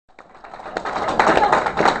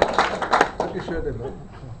shirt in there.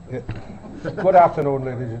 Yeah. Good afternoon,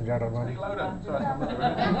 ladies and gentlemen.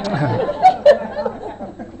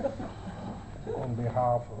 On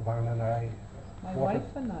behalf of Anne and I, My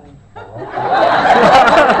wife and I.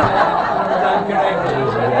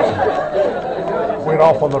 we're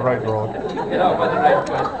off on the right road.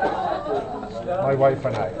 My wife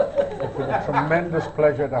and I. It's been a tremendous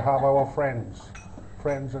pleasure to have our friends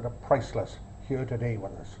that are priceless, here today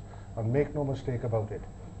with us. And make no mistake about it,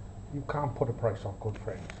 you can't put a price on good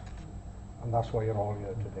friends. And that's why you're all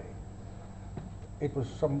here today. It was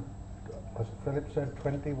as Philip said,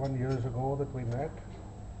 21 years ago that we met,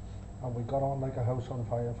 and we got on like a house on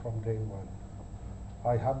fire from day one.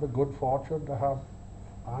 I had the good fortune to have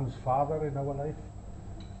Anne's father in our life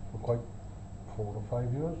for quite 4 or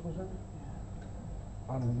 5 years, was it?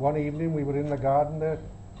 And one evening we were in the garden there,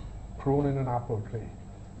 pruning an apple tree,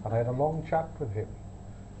 and I had a long chat with him,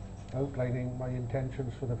 outlining my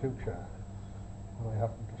intentions for the future. And I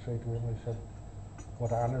happened to say to him, I said,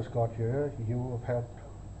 what Anna's got here, you have helped,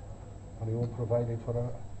 and you have provided for her,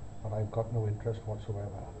 and I've got no interest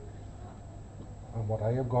whatsoever. And what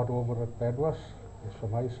I have got over at Bedwas is for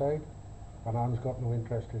my side, and Anne's got no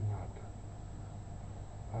interest in that.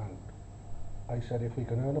 And I said, if we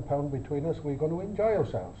can earn a pound between us, we're going to enjoy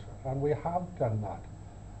ourselves. And we have done that.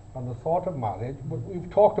 And the thought of marriage, we've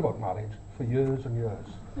talked about marriage for years and years.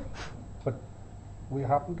 But we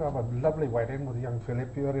happened to have a lovely wedding with young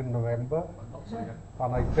Philip here in November.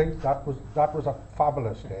 And I think that was a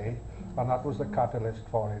fabulous day. And that was the catalyst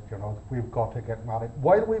for it, you know. We've got to get married.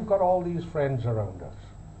 While we've got all these friends around us,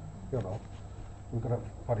 you know. We've got a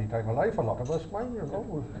funny time of life, a lot of us, mind, you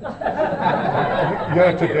know.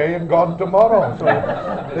 Here today and gone tomorrow, so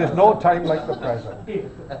there's no time like the present.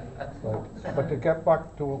 But to get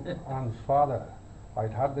back to Anne's father,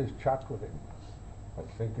 I'd had this chat with him. I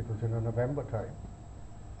think it was in the November time.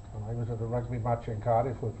 And I was at a rugby match in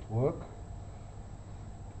Cardiff with work.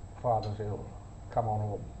 Father's ill, come on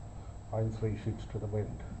home. I'm 3 sheets to the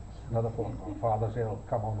wind. Another phone call, father's ill,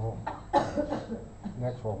 come on home.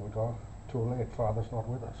 Next phone we got, too late, father's not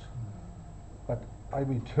with us. But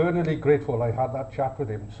I'm eternally grateful I had that chat with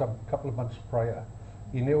him some couple of months prior.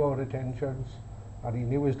 He knew our intentions, and he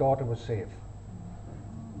knew his daughter was safe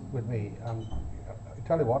with me. And I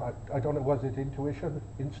tell you what, I don't know, was it intuition,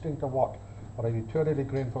 instinct or what, but I'm eternally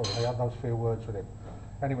grateful I had those few words with him.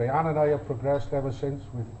 Anyway, Anne and I have progressed ever since.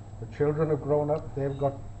 The children have grown up, they've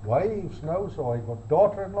got wives now, so I've got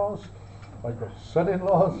daughter-in-laws, I've got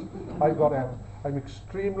son-in-laws, I'm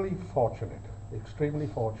extremely fortunate.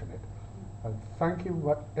 And thank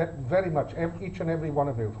you very much, each and every one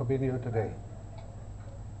of you, for being here today.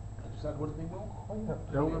 Is that one thing wrong?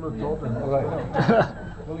 Younger than daughter-in-law.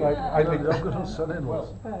 Right. You've got no son-in-laws.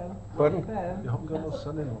 Pardon? You haven't got no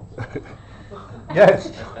son-in-laws.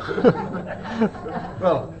 Yes.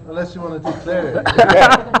 Well, unless you want to declare it.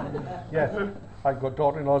 Yes. I've got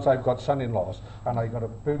daughter-in-laws, I've got son-in-laws, and I've got a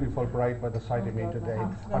beautiful bride by the side of me today.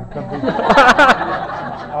 And can we,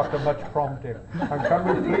 after much prompting, and can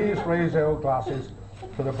we please raise our glasses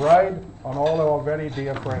to the bride and all our very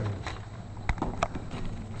dear friends.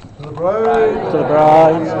 To the bride. To the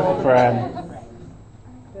bride's friend.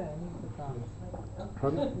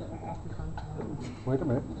 Pardon? Wait a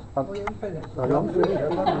minute.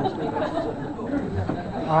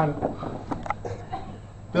 And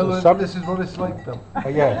Bill, this is what it's like, Bill.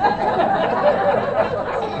 yeah.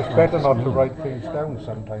 It's better not to write things down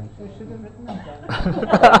sometimes. We should have written them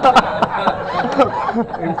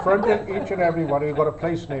down. In front of each and every one, you've got a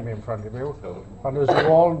place name in front of you. And as you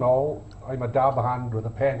all know, I'm a dab hand with a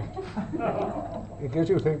pen. In case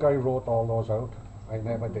you think I wrote all those out, I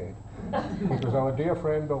never did. It was our dear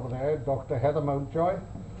friend over there, Dr. Heather Mountjoy,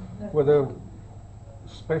 with a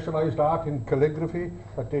specialised art in calligraphy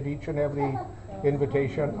that did each and every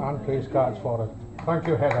invitation and place cards for us. Thank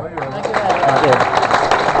you, Heather.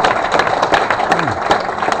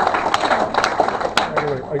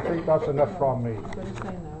 Anyway, I think that's enough from me.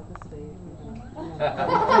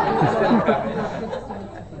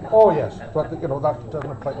 Oh yes, but you know that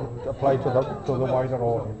doesn't apply to the wider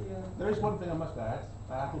audience. There is one thing I must add.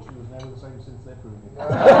 Apple Shoe is now the same since they're proving it.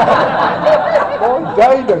 Oh, he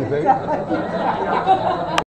died, I think.